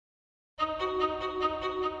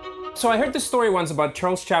So I heard this story once about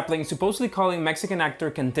Charles Chaplin supposedly calling Mexican actor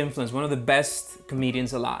Cantinflas one of the best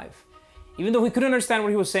comedians alive, even though he couldn't understand what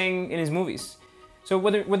he was saying in his movies. So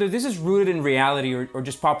whether this is rooted in reality or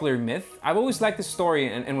just popular myth, I've always liked the story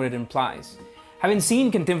and what it implies. Having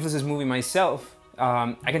seen Cantinflas' movie myself,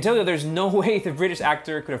 I can tell you there's no way the British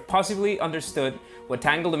actor could have possibly understood what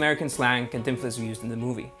tangled American slang Cantinflas used in the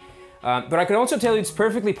movie. But I could also tell you it's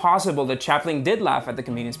perfectly possible that Chaplin did laugh at the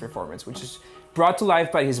comedian's performance, which is brought to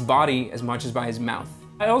life by his body as much as by his mouth.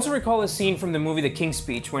 I also recall a scene from the movie The King's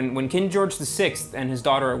Speech when King George VI and his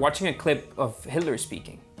daughter are watching a clip of Hitler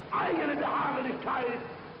speaking. Papa?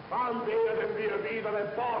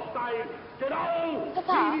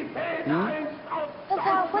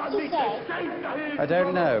 Papa, what did he say? I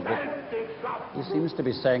don't know, but he seems to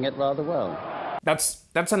be saying it rather well. That's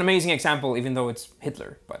an amazing example, even though it's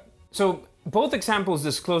Hitler. So both examples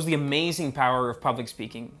disclose the amazing power of public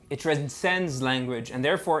speaking. It transcends language and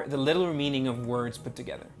therefore the literal meaning of words put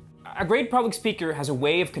together. A great public speaker has a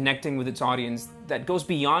way of connecting with its audience that goes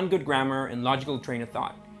beyond good grammar and logical train of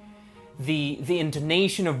thought. The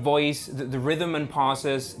intonation of voice, the rhythm and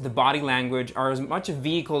pauses, the body language are as much a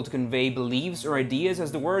vehicle to convey beliefs or ideas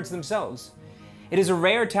as the words themselves. It is a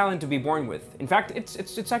rare talent to be born with. In fact,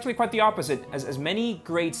 it's actually quite the opposite. As many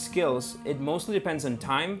great skills, it mostly depends on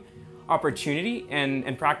time, opportunity,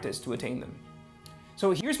 and practice to attain them.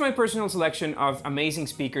 So here's my personal selection of amazing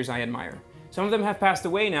speakers I admire. Some of them have passed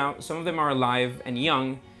away now, some of them are alive and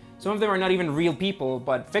young, some of them are not even real people,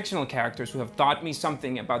 but fictional characters who have taught me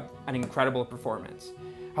something about an incredible performance.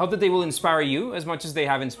 I hope that they will inspire you as much as they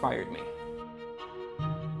have inspired me.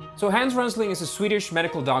 So Hans Rosling is a Swedish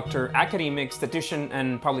medical doctor, academic, statistician,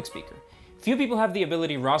 and public speaker. Few people have the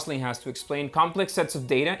ability Rosling has to explain complex sets of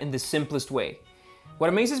data in the simplest way. What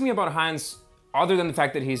amazes me about Hans, other than the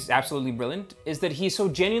fact that he's absolutely brilliant, is that he's so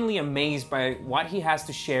genuinely amazed by what he has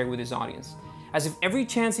to share with his audience. As if every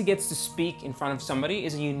chance he gets to speak in front of somebody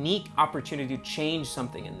is a unique opportunity to change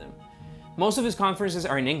something in them. Most of his conferences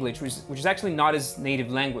are in English, which is actually not his native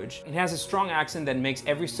language. It has a strong accent that makes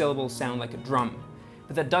every syllable sound like a drum,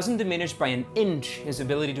 but that doesn't diminish by an inch his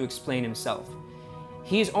ability to explain himself.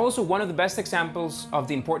 He is also one of the best examples of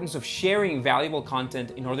the importance of sharing valuable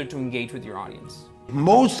content in order to engage with your audience.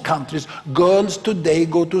 Most countries, girls today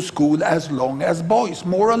go to school as long as boys,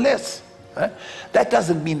 more or less. That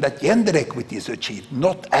doesn't mean that gender equity is achieved,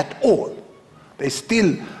 not at all. They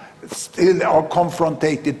still are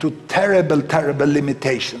confronted to terrible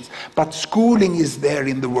limitations. But schooling is there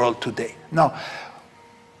in the world today. Now,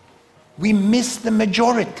 we miss the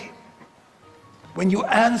majority. When you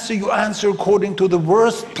answer according to the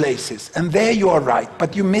worst places, and there you are right,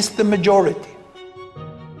 but you miss the majority.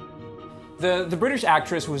 The British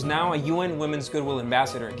actress, who is now a UN Women's Goodwill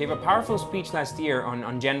Ambassador, gave a powerful speech last year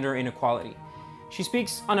on gender inequality. She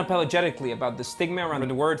speaks unapologetically about the stigma around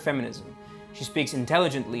the word feminism. She speaks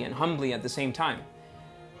intelligently and humbly at the same time.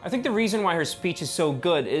 I think the reason why her speech is so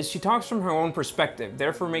good is she talks from her own perspective,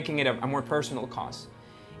 therefore making it a more personal cause.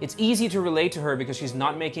 It's easy to relate to her because she's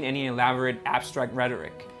not making any elaborate abstract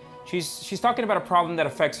rhetoric. She's talking about a problem that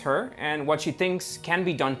affects her and what she thinks can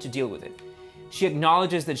be done to deal with it. She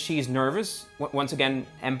acknowledges that she is nervous, once again,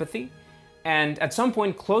 empathy, and at some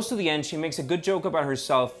point close to the end, she makes a good joke about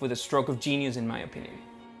herself with a stroke of genius, in my opinion.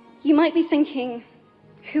 You might be thinking,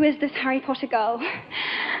 who is this Harry Potter girl?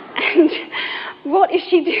 And what is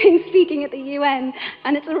she doing speaking at the UN?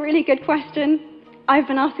 And it's a really good question. I've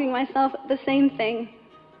been asking myself the same thing.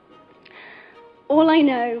 All I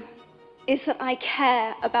know is that I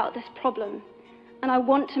care about this problem, and I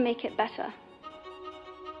want to make it better.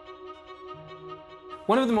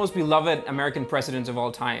 One of the most beloved American presidents of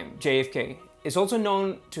all time, JFK, is also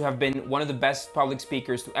known to have been one of the best public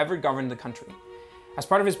speakers to ever govern the country. As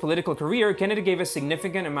part of his political career, Kennedy gave a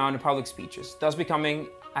significant amount of public speeches, thus becoming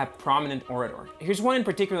a prominent orator. Here's one in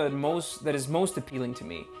particular that is most appealing to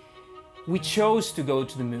me. We chose to go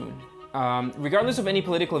to the moon. Regardless of any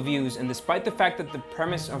political views, and despite the fact that the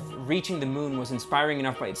premise of reaching the moon was inspiring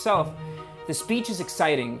enough by itself, the speech is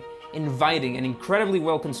exciting, inviting, and incredibly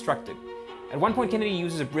well constructed. At one point, Kennedy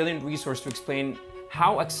uses a brilliant resource to explain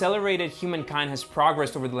how accelerated humankind has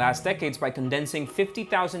progressed over the last decades by condensing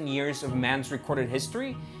 50,000 years of man's recorded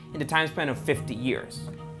history in the time span of 50 years.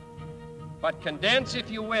 But condense,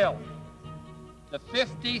 if you will, the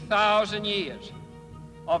 50,000 years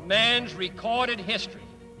of man's recorded history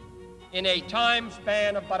in a time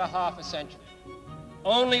span of but a half a century.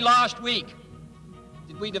 Only last week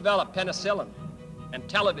did we develop penicillin and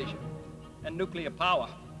television and nuclear power.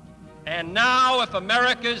 And now, if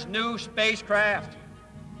America's new spacecraft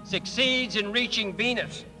succeeds in reaching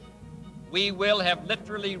Venus, we will have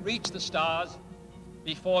literally reached the stars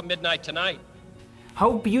before midnight tonight.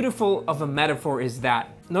 How beautiful of a metaphor is that?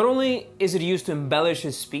 Not only is it used to embellish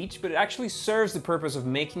his speech, but it actually serves the purpose of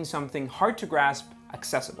making something hard to grasp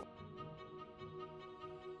accessible.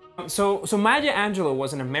 So Maya Angelou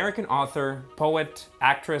was an American author, poet,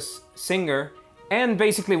 actress, singer, and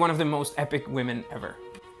basically one of the most epic women ever.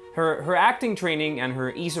 Her acting training and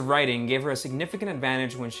her ease of writing gave her a significant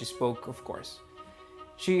advantage when she spoke, of course.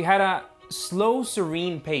 She had a slow,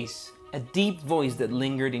 serene pace, a deep voice that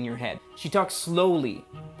lingered in your head. She talked slowly,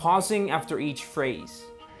 pausing after each phrase.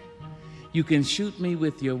 You can shoot me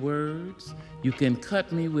with your words, you can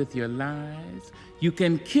cut me with your lies, you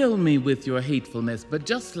can kill me with your hatefulness, but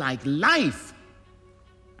just like life,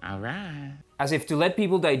 all right. As if to let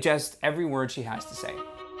people digest every word she has to say.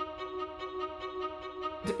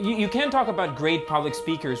 You can't talk about great public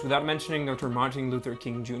speakers without mentioning Dr. Martin Luther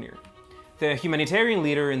King Jr. The humanitarian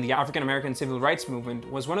leader in the African American civil rights movement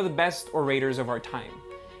was one of the best orators of our time.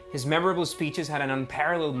 His memorable speeches had an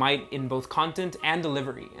unparalleled might in both content and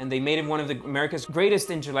delivery, and they made him one of America's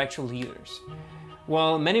greatest intellectual leaders.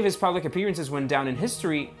 While many of his public appearances went down in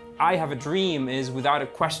history, I Have a Dream is without a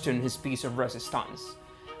question his piece of resistance.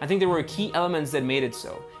 I think there were key elements that made it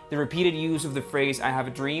so. The repeated use of the phrase "I have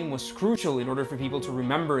a dream" was crucial in order for people to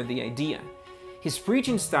remember the idea. His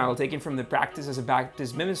preaching style, taken from the practice as a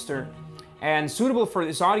Baptist minister, and suitable for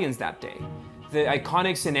this audience that day. The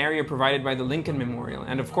iconic scenario provided by the Lincoln Memorial,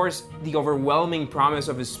 and of course, the overwhelming promise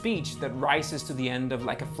of his speech that rises to the end of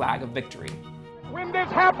like a flag of victory. When this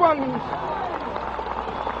happens,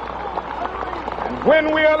 and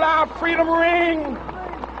when we allow freedom ring,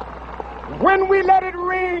 when we let it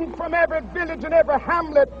ring from every village and every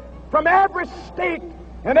hamlet, from every state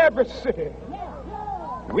and every city,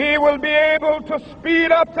 we will be able to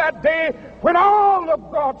speed up that day when all of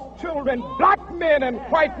God's children, black men and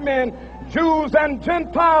white men, Jews and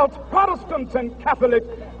Gentiles, Protestants and Catholics,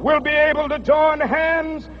 will be able to join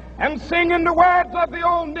hands and sing in the words of the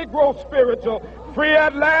old Negro spiritual, free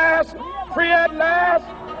at last, free at last.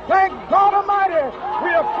 Thank God Almighty,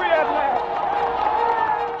 we are free at last.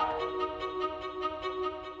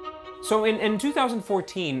 So in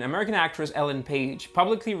 2014, American actress Ellen Page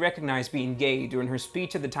publicly recognized being gay during her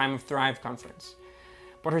speech at the Time of Thrive conference.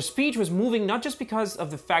 But her speech was moving not just because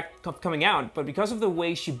of the fact of coming out, but because of the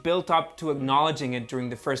way she built up to acknowledging it during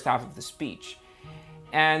the first half of the speech.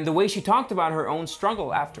 And the way she talked about her own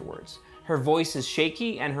struggle afterwards. Her voice is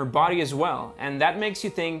shaky and her body as well, and that makes you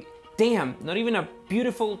think, damn, not even a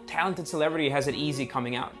beautiful, talented celebrity has it easy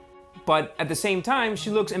coming out. But at the same time, she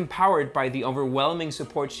looks empowered by the overwhelming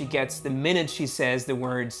support she gets the minute she says the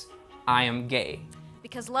words, "I am gay."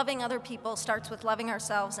 Because loving other people starts with loving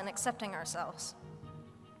ourselves and accepting ourselves.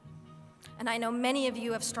 And I know many of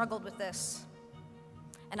you have struggled with this.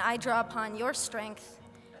 And I draw upon your strength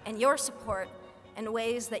and your support in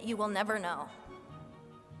ways that you will never know.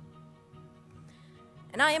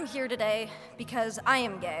 And I am here today because I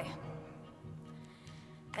am gay.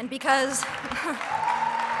 And because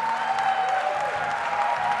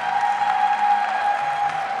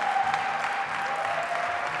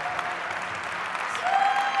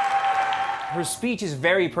her speech is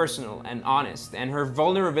very personal and honest, and her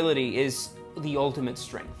vulnerability is the ultimate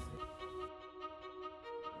strength.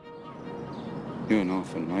 You're an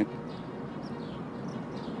orphan, right?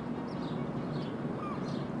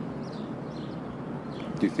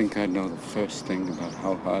 Do you think I'd know the first thing about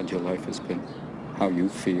how hard your life has been? How you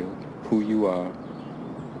feel, who you are?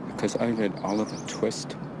 Because I read Oliver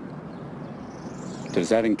Twist. Does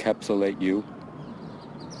that encapsulate you?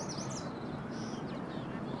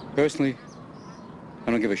 Personally, I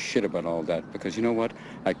don't give a shit about all that, because you know what?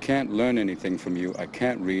 I can't learn anything from you. I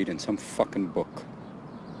can't read in some fucking book.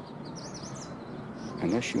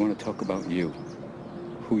 Unless you want to talk about you,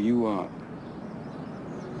 who you are.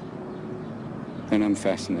 Then I'm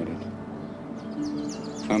fascinated.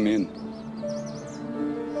 I'm in.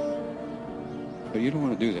 But you don't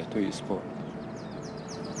want to do that, do you, sport?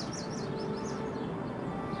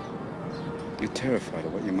 You're terrified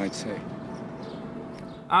of what you might say.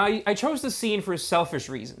 I chose the scene for selfish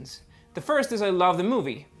reasons. The first is I love the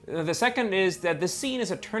movie. The second is that this scene is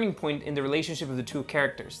a turning point in the relationship of the two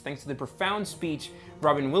characters, thanks to the profound speech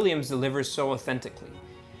Robin Williams delivers so authentically.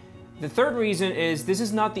 The third reason is this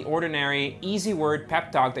is not the ordinary, easy word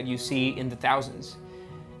pep talk that you see in the thousands.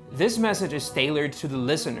 This message is tailored to the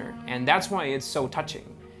listener, and that's why it's so touching.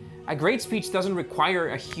 A great speech doesn't require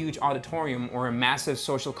a huge auditorium or a massive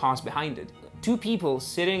social cost behind it. Two people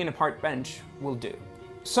sitting in a park bench will do.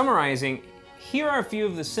 Summarizing, here are a few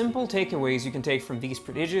of the simple takeaways you can take from these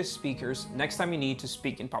prodigious speakers next time you need to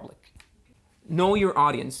speak in public. Know your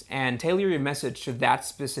audience and tailor your message to that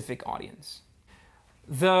specific audience.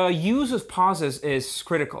 The use of pauses is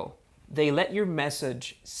critical. They let your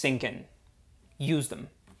message sink in. Use them.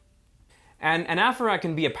 And anaphora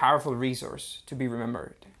can be a powerful resource to be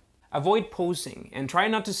remembered. Avoid posing and try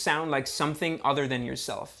not to sound like something other than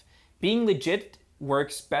yourself. Being legit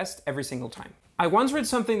works best every single time. I once read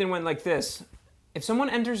something that went like this. If someone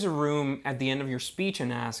enters a room at the end of your speech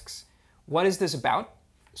and asks, "What is this about?"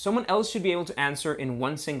 someone else should be able to answer in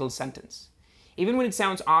one single sentence. Even when it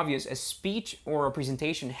sounds obvious, a speech or a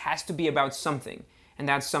presentation has to be about something, and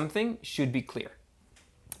that something should be clear.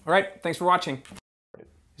 All right, thanks for watching.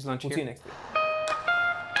 Is lunch here? We'll see you next week.